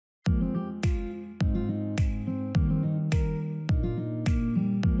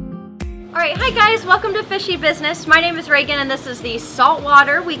Alright, hi guys, welcome to Fishy Business. My name is Reagan and this is the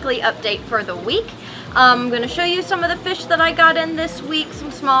saltwater weekly update for the week. I'm going to show you some of the fish that I got in this week, some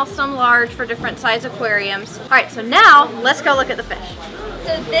small, some large, for different size aquariums. Alright, so now let's go look at the fish.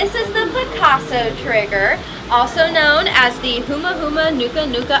 So this is the Picasso trigger, also known as the Huma Huma Nuka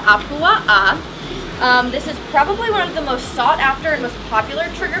Nuka Apua. This is probably one of the most sought after and most popular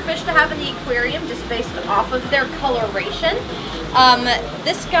triggerfish to have in the aquarium, just based off of their coloration.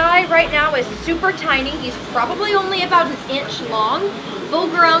 This guy right now is super tiny. He's probably only about an inch long. Full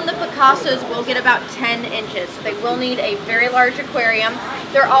grown, the Picassos will get about 10 inches. So they will need a very large aquarium.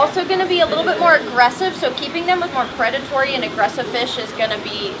 They're also going to be a little bit more aggressive, so keeping them with more predatory and aggressive fish is going to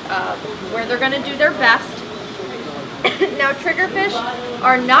be where they're going to do their best. Now, triggerfish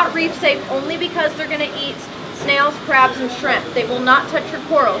are not reef safe only because they're going to eat snails, crabs, and shrimp. They will not touch your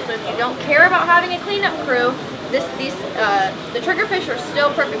coral. So if you don't care about having a cleanup crew, the triggerfish are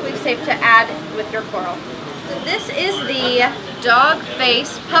still perfectly safe to add with your coral. So this is the dog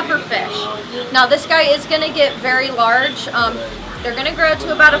face pufferfish. Now this guy is going to get very large. They're going to grow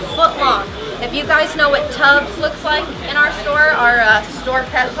to about 1 foot long. If you guys know what tubs looks like in our store, our store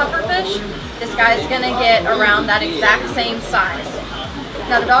pet pufferfish, this guy is going to get around that exact same size.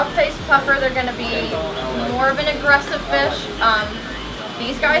 Now the dog face puffer, they're going to be more of an aggressive fish.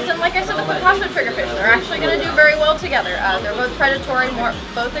 These guys, and like I said, the Picasso triggerfish, they're actually going to do very well together. They're both predatory,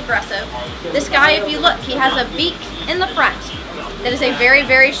 both aggressive. This guy, if you look, he has a beak in the front. That is a very,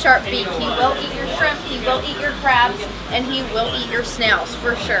 very sharp beak. He will eat your shrimp, he will eat your crabs, and he will eat your snails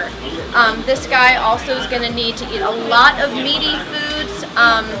for sure. This guy also is going to need to eat a lot of meaty foods,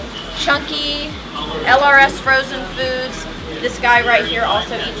 chunky LRS frozen foods. This guy right here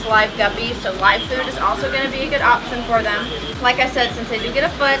also eats live guppies, so live food is also going to be a good option for them. Like I said, since they do get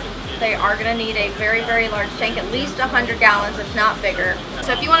 1 foot, they are going to need a very, very large tank, at least 100 gallons, if not bigger.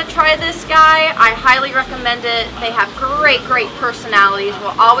 So if you want to try this guy, I highly recommend it. They have great, great personalities.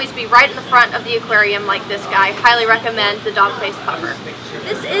 Will always be right in the front of the aquarium like this guy. Highly recommend the dog face puffer.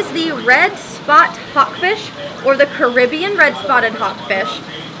 This is the red spot hawkfish, or the Caribbean red spotted hawkfish.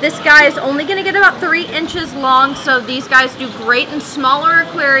 This guy is only going to get about 3 inches long, so these guys do great in smaller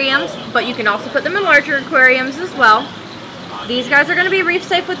aquariums, but you can also put them in larger aquariums as well. These guys are going to be reef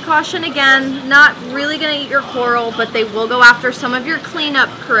safe with caution again, not really going to eat your coral, but they will go after some of your cleanup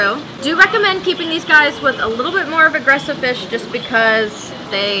crew. Do recommend keeping these guys with a little bit more of aggressive fish just because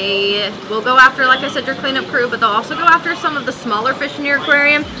they will go after, like I said, your cleanup crew, but they'll also go after some of the smaller fish in your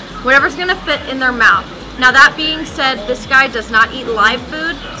aquarium, whatever's going to fit in their mouth. Now that being said, this guy does not eat live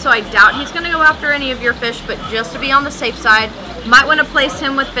food, so I doubt he's going to go after any of your fish, but just to be on the safe side, might want to place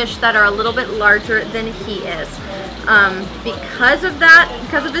him with fish that are a little bit larger than he is. Because of that,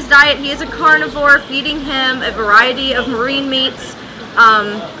 because of his diet, he is a carnivore. Feeding him a variety of marine meats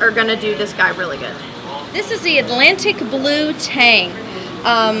are going to do this guy really good. This is the Atlantic Blue Tang.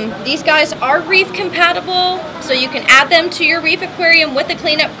 These guys are reef compatible, so you can add them to your reef aquarium with a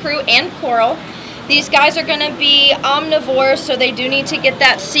cleanup crew and coral. These guys are going to be omnivores, so they do need to get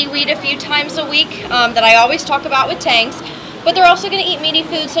that seaweed a few times a week that I always talk about with tangs. But they're also going to eat meaty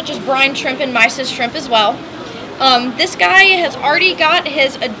foods such as brine shrimp and mysis shrimp as well. This guy has already got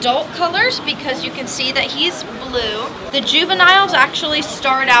his adult colors because you can see that he's blue. The juveniles actually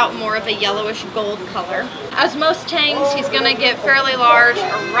start out more of a yellowish gold color. As most tangs, he's going to get fairly large,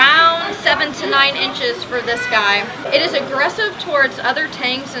 around 7 to 9 inches for this guy. It is aggressive towards other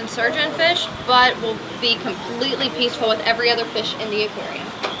tangs and surgeonfish, but will be completely peaceful with every other fish in the aquarium.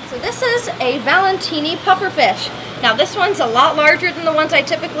 So this is a Valentini pufferfish. Now this one's a lot larger than the ones I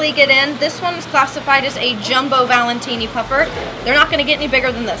typically get in. This one is classified as a jumbo Valentini puffer. They're not going to get any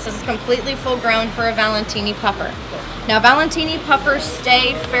bigger than this. This is completely full grown for a Valentini puffer. Now Valentini puffers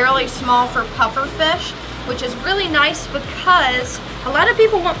stay fairly small for pufferfish, which is really nice because a lot of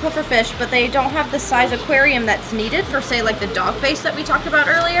people want pufferfish, but they don't have the size aquarium that's needed for, say, like the dog face that we talked about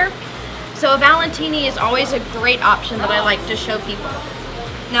earlier. So a Valentini is always a great option that I like to show people.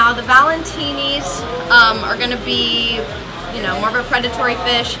 Now the Valentinis are going to be, more of a predatory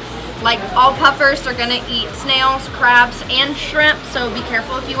fish. Like all puffers, they're going to eat snails, crabs, and shrimp, so be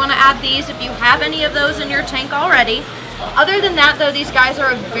careful if you want to add these if you have any of those in your tank already. Other than that, though, these guys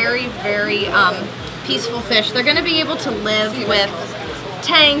are a very, very peaceful fish. They're going to be able to live with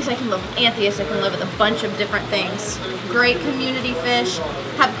tangs, they can live with anthias, they can live with a bunch of different things. Great community fish,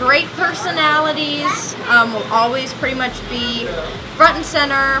 have great personalities, will always pretty much be front and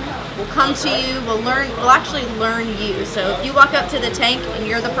center, will come to you, will actually learn you. So if you walk up to the tank and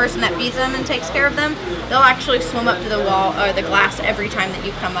you're the person that feeds them and takes care of them, they'll actually swim up to the wall or the glass every time that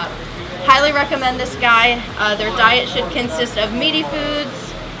you come up. Highly recommend this guy. Their diet should consist of meaty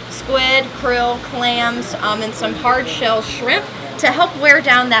foods, squid, krill, clams, and some hard shell shrimp to help wear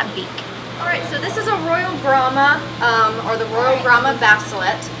down that beak. Alright, so this is a Royal Brahma, or the Royal Brahma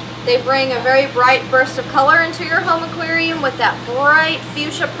basslet. They bring a very bright burst of color into your home aquarium with that bright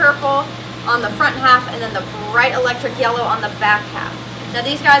fuchsia purple on the front half and then the bright electric yellow on the back half. Now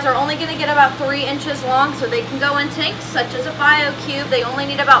these guys are only going to get about 3 inches long, so they can go in tanks such as a BioCube. They only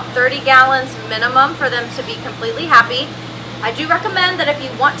need about 30 gallons minimum for them to be completely happy. I do recommend that if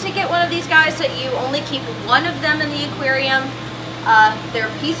you want to get one of these guys that you only keep one of them in the aquarium.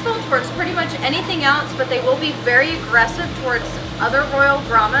 They're peaceful towards pretty much anything else, but they will be very aggressive towards other Royal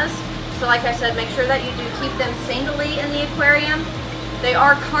Brahmas. So like I said, make sure that you do keep them singly in the aquarium. They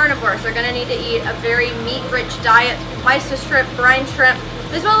are carnivores. They're going to need to eat a very meat-rich diet, mysis shrimp, brine shrimp,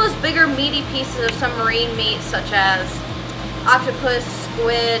 as well as bigger meaty pieces of some marine meat such as octopus,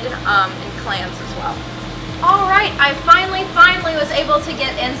 squid, and clams as well. Alright, I finally was able to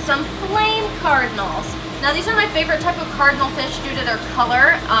get in some flame cardinals. Now these are my favorite type of cardinal fish due to their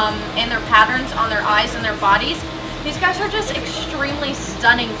color and their patterns on their eyes and their bodies. These guys are just extremely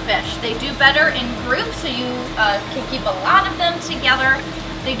stunning fish. They do better in groups, so you can keep a lot of them together.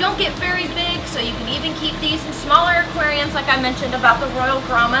 They don't get very big, so you can even keep these in smaller aquariums like I mentioned about the Royal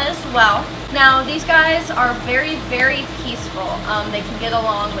Brahma as well. Now these guys are very, very peaceful. They can get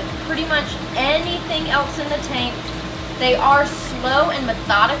along with pretty much anything else in the tank. They are slow and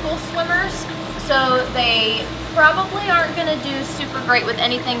methodical swimmers, so they probably aren't going to do super great with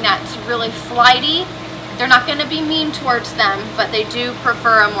anything that's really flighty. They're not going to be mean towards them, but they do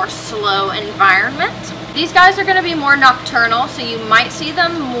prefer a more slow environment. These guys are going to be more nocturnal, so you might see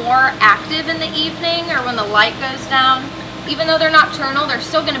them more active in the evening or when the light goes down. Even though they're nocturnal, they're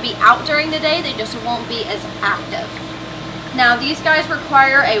still going to be out during the day, they just won't be as active. Now these guys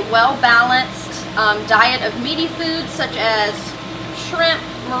require a well-balanced diet of meaty foods such as shrimp,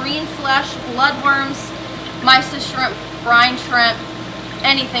 marine flesh, bloodworms, mysis shrimp, brine shrimp,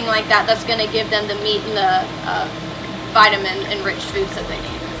 anything like that that's going to give them the meat and the vitamin-enriched foods that they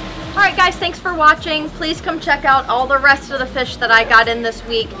need. Alright guys, thanks for watching. Please come check out all the rest of the fish that I got in this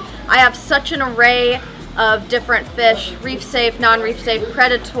week. I have such an array of different fish, reef safe, non-reef safe,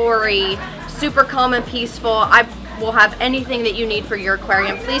 predatory, super calm and peaceful. I will have anything that you need for your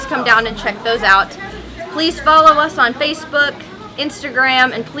aquarium. Please come down and check those out. Please follow us on Facebook,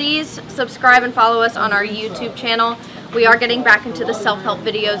 Instagram, and please subscribe and follow us on our YouTube channel. We are getting back into the self-help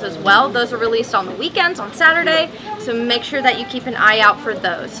videos as well. Those are released on the weekends, on Saturday, so make sure that you keep an eye out for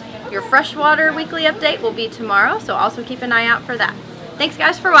those. Your freshwater weekly update will be tomorrow, so also keep an eye out for that. Thanks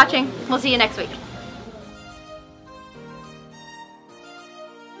guys for watching. We'll see you next week.